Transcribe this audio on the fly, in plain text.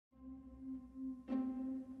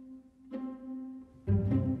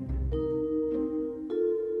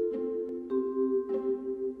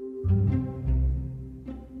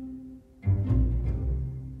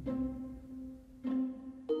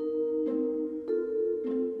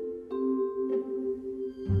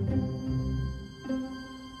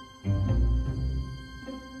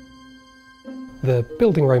The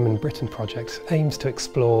Building Roman Britain project aims to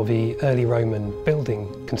explore the early Roman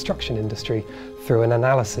building construction industry through an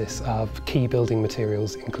analysis of key building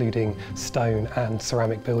materials including stone and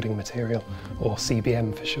ceramic building material, or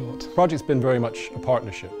CBM for short. The project's been very much a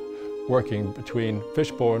partnership, working between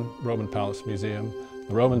Fishbourne Roman Palace Museum,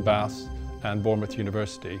 the Roman Baths and Bournemouth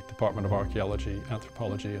University, Department of Archaeology,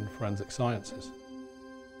 Anthropology and Forensic Sciences.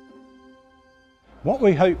 What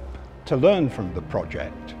we hope to learn from the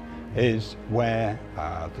project is where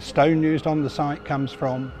the stone used on the site comes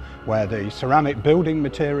from, where the ceramic building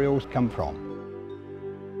materials come from.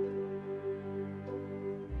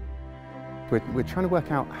 We're trying to work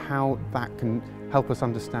out how that can help us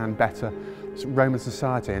understand better Roman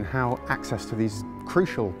society and how access to these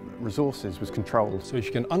crucial resources was controlled. So if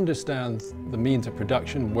you can understand the means of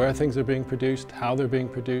production, where things are being produced, how they're being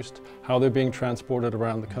produced, how they're being transported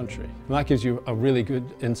around the country. And that gives you a really good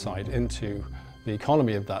insight into the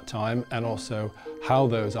economy of that time and also how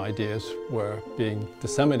those ideas were being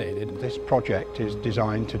disseminated. This project is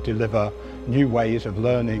designed to deliver new ways of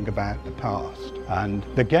learning about the past, and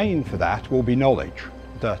the gain for that will be knowledge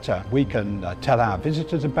that we can tell our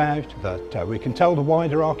visitors about, that we can tell the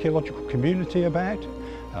wider archaeological community about,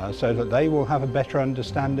 so that they will have a better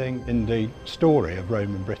understanding in the story of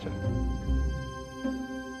Roman Britain.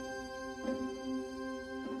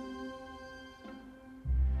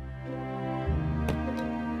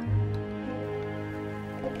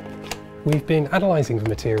 We've been analysing the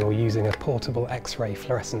material using a portable X-Ray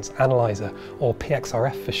Fluorescence analyzer, or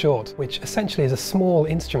pXRF for short, which essentially is a small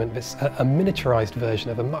instrument that's a miniaturised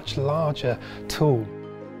version of a much larger tool.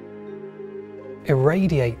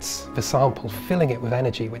 Irradiates the sample, filling it with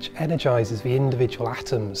energy, which energises the individual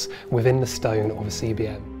atoms within the stone or the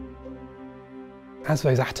CBM. As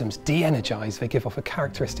those atoms de-energise, they give off a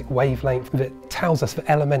characteristic wavelength that tells us the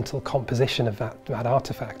elemental composition of that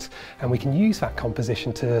artefact, and we can use that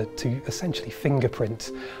composition to essentially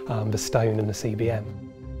fingerprint the stone and the CBM.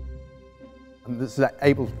 And this is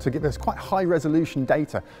able to give us quite high resolution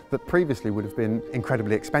data that previously would have been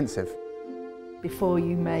incredibly expensive. Before,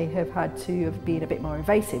 you may have had to have been a bit more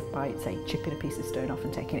invasive by, say, chipping a piece of stone off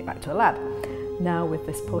and taking it back to a lab. Now with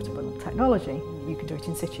this portable technology, you can do it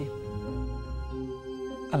in situ.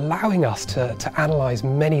 Allowing us to analyse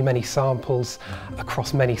many samples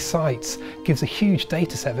across many sites gives a huge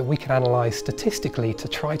data set that we can analyse statistically to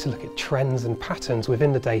try to look at trends and patterns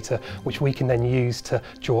within the data, which we can then use to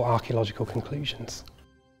draw archaeological conclusions.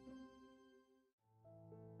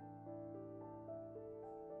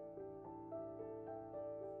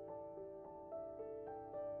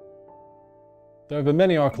 There have been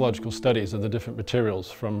many archaeological studies of the different materials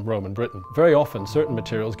from Roman Britain. Very often certain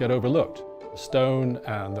materials get overlooked. The stone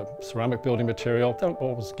and the ceramic building material don't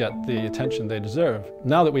always get the attention they deserve.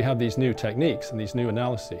 Now that we have these new techniques and these new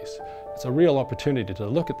analyses, it's a real opportunity to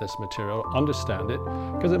look at this material, understand it,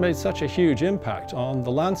 because it made such a huge impact on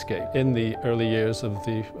the landscape in the early years of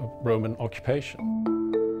the Roman occupation.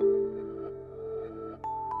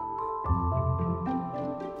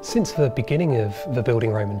 Since the beginning of the Building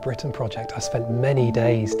Roman Britain project, I've spent many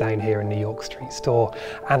days down here in the York Street store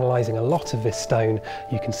analysing a lot of this stone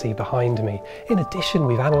you can see behind me. In addition,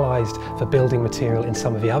 we've analysed the building material in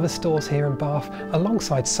some of the other stores here in Bath,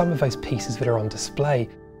 alongside some of those pieces that are on display.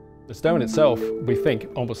 The stone itself, we think,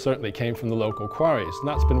 almost certainly came from the local quarries, and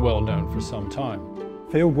that's been well known for some time.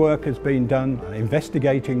 Field work has been done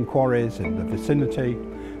investigating quarries in the vicinity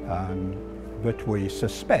that we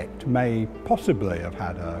suspect may possibly have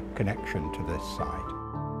had a connection to this site.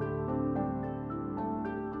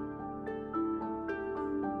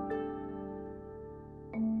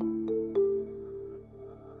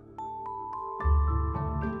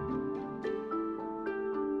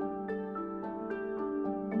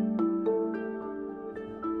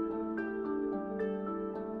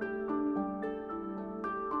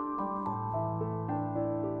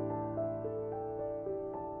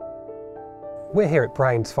 We're here at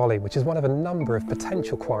Brown's Folly, which is one of a number of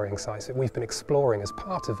potential quarrying sites that we've been exploring as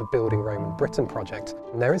part of the Building Roman Britain project.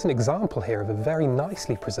 And there is an example here of a very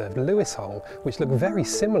nicely preserved Lewis hole, which look very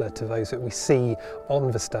similar to those that we see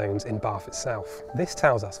on the stones in Bath itself. This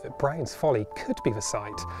tells us that Brown's Folly could be the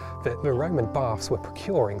site that the Roman baths were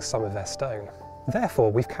procuring some of their stone.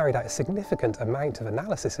 Therefore, we've carried out a significant amount of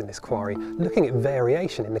analysis in this quarry, looking at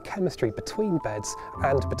variation in the chemistry between beds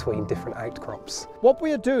and between different outcrops. What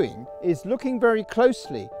we are doing is looking very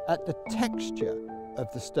closely at the texture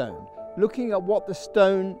of the stone, looking at what the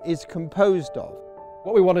stone is composed of.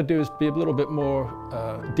 What we want to do is be a little bit more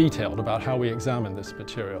detailed about how we examine this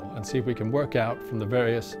material and see if we can work out from the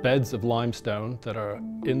various beds of limestone that are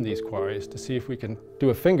in these quarries to see if we can do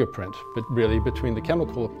a fingerprint, but really between the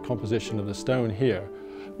chemical composition of the stone here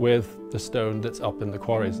with the stone that's up in the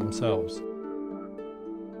quarries themselves.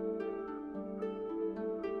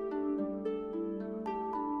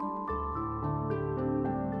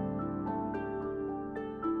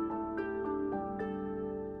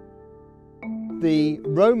 The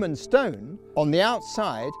Roman stone on the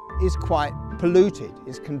outside is quite polluted,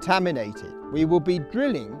 is contaminated. We will be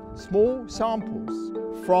drilling small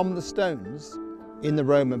samples from the stones in the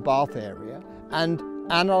Roman bath area and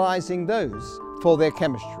analysing those for their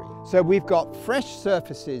chemistry. So we've got fresh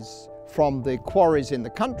surfaces from the quarries in the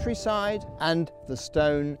countryside and the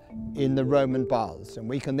stone in the Roman baths, and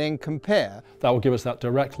we can then compare. That will give us that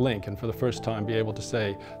direct link and for the first time be able to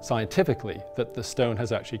say scientifically that the stone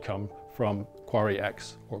has actually come from quarry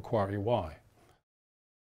X or quarry Y.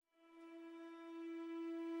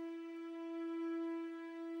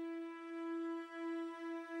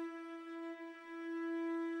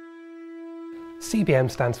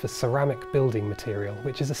 CBM stands for ceramic building material,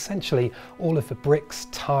 which is essentially all of the bricks,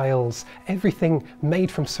 tiles, everything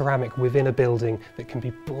made from ceramic within a building that can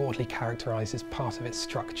be broadly characterised as part of its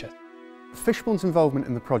structure. Fishbourne's involvement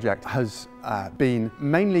in the project has been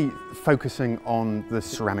mainly focusing on the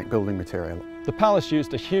ceramic building material. The palace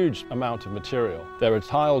used a huge amount of material. There were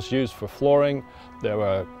tiles used for flooring, there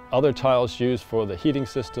were other tiles used for the heating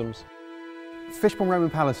systems. Fishbourne Roman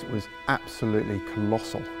Palace was absolutely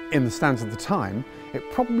colossal. In the standards of the time, it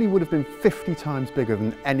probably would have been 50 times bigger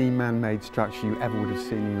than any man-made structure you ever would have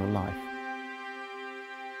seen in your life.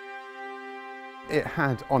 It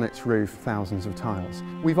had on its roof thousands of tiles.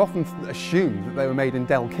 We've often assumed that they were made in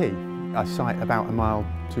Dalkey, a site about a mile,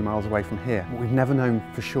 2 miles away from here. But we've never known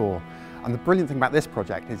for sure. And the brilliant thing about this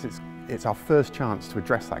project is it's our first chance to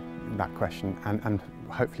address that question and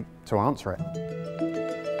hopefully to answer it.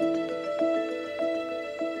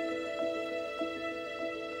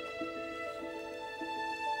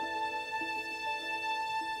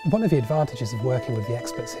 One of the advantages of working with the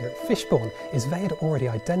experts here at Fishbourne is they had already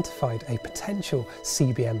identified a potential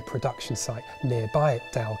CBM production site nearby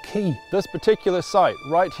at Dalkey. This particular site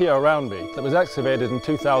right here around me that was excavated in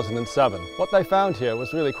 2007, what they found here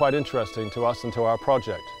was really quite interesting to us and to our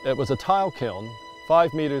project. It was a tile kiln,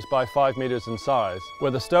 5 metres by 5 metres in size,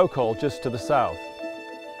 with a stokehole just to the south.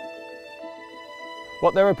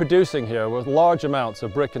 What they were producing here were large amounts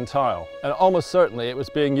of brick and tile, and almost certainly it was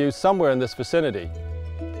being used somewhere in this vicinity.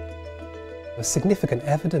 There's significant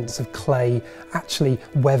evidence of clay actually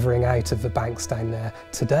weathering out of the banks down there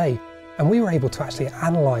today, and we were able to actually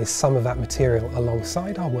analyse some of that material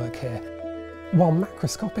alongside our work here. While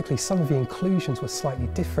macroscopically some of the inclusions were slightly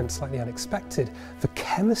different, slightly unexpected, the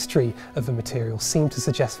chemistry of the material seemed to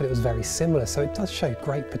suggest that it was very similar, so it does show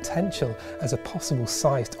great potential as a possible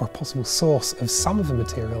site or a possible source of some of the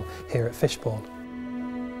material here at Fishbourne.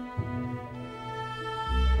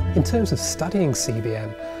 In terms of studying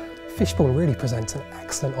CBM, Fishbourne really presents an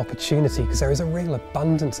excellent opportunity because there is a real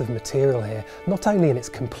abundance of material here, not only in its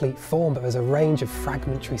complete form, but there's a range of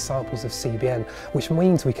fragmentary samples of CBM, which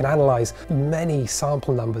means we can analyse many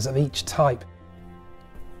sample numbers of each type.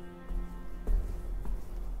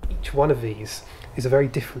 Each one of these is a very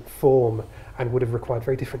different form and would have required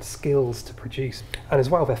very different skills to produce. And as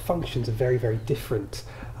well, their functions are very, very different.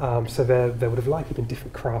 So there would have likely been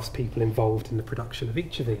different craftspeople involved in the production of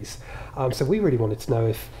each of these. So we really wanted to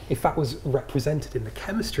know if that was represented in the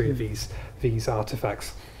chemistry of these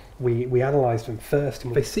artefacts. We analysed them first,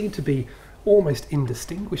 and they seem to be almost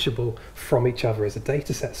indistinguishable from each other as a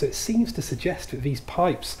data set. So it seems to suggest that these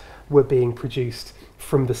pipes were being produced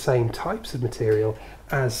from the same types of material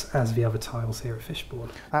as the other tiles here at Fishbourne.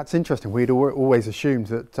 That's interesting. We'd always assumed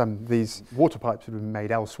that these water pipes had been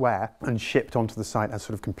made elsewhere and shipped onto the site as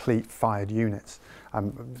sort of complete fired units,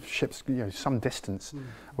 ships some distance,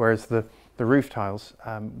 whereas the roof tiles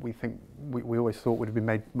we always thought would have been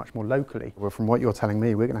made much more locally. Well, from what you're telling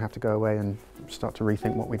me, we're going to have to go away and start to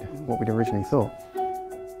rethink what we'd originally thought.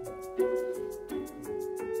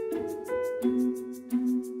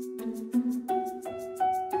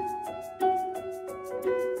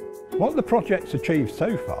 What the project's achieved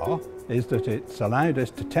so far is that it's allowed us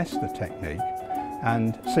to test the technique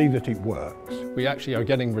and see that it works. We actually are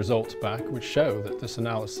getting results back which show that this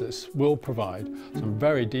analysis will provide some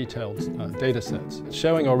very detailed data sets. It's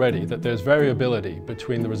showing already that there's variability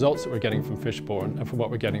between the results that we're getting from Fishbourne and from what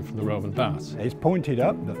we're getting from the Roman baths. It's pointed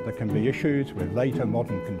up that there can be issues with later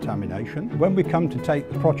modern contamination. When we come to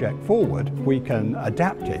take the project forward, we can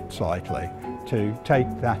adapt it slightly to take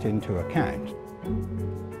that into account.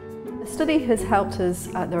 The study has helped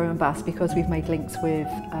us at the Roman Baths because we've made links with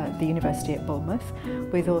the university at Bournemouth.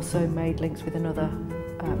 We've also made links with another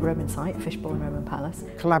Roman site, Fishbourne Roman Palace.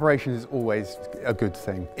 Collaboration is always a good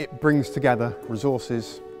thing. It brings together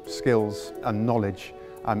resources, skills and knowledge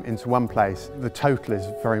into one place. The total is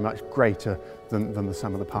very much greater than the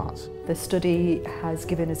sum of the parts. The study has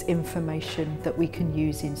given us information that we can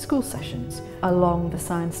use in school sessions along the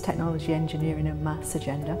science, technology, engineering and maths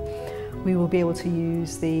agenda. We will be able to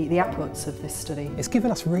use the outputs of this study. It's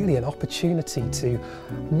given us really an opportunity to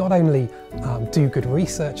not only do good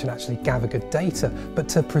research and actually gather good data, but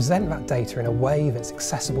to present that data in a way that's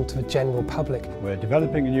accessible to the general public. We're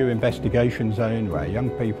developing a new investigation zone where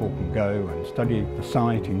young people can go and study the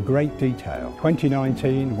site in great detail.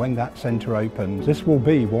 2019, when that centre opens, this will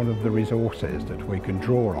be one of the resources that we can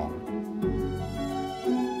draw on.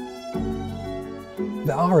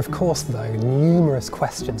 There are, of course, though, numerous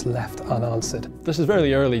questions left unanswered. This is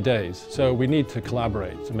very early days, so we need to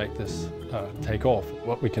collaborate to make this take off.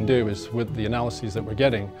 What we can do is, with the analyses that we're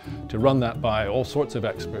getting, to run that by all sorts of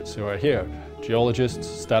experts who are here, geologists,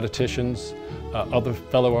 statisticians, other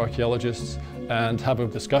fellow archaeologists, and have a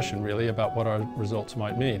discussion really about what our results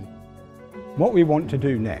might mean. What we want to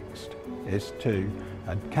do next is to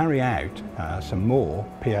carry out some more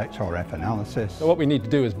pXRF analysis. So what we need to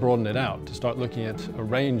do is broaden it out, to start looking at a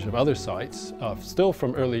range of other sites, still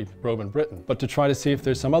from early Roman Britain, but to try to see if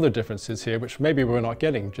there's some other differences here which maybe we're not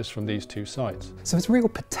getting just from these two sites. So there's real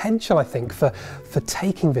potential, I think, for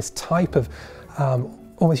taking this type of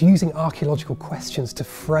almost using archaeological questions to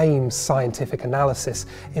frame scientific analysis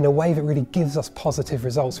in a way that really gives us positive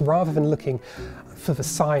results, rather than looking for the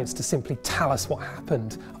science to simply tell us what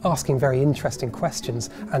happened, asking very interesting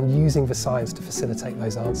questions and using the science to facilitate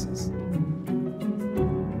those answers.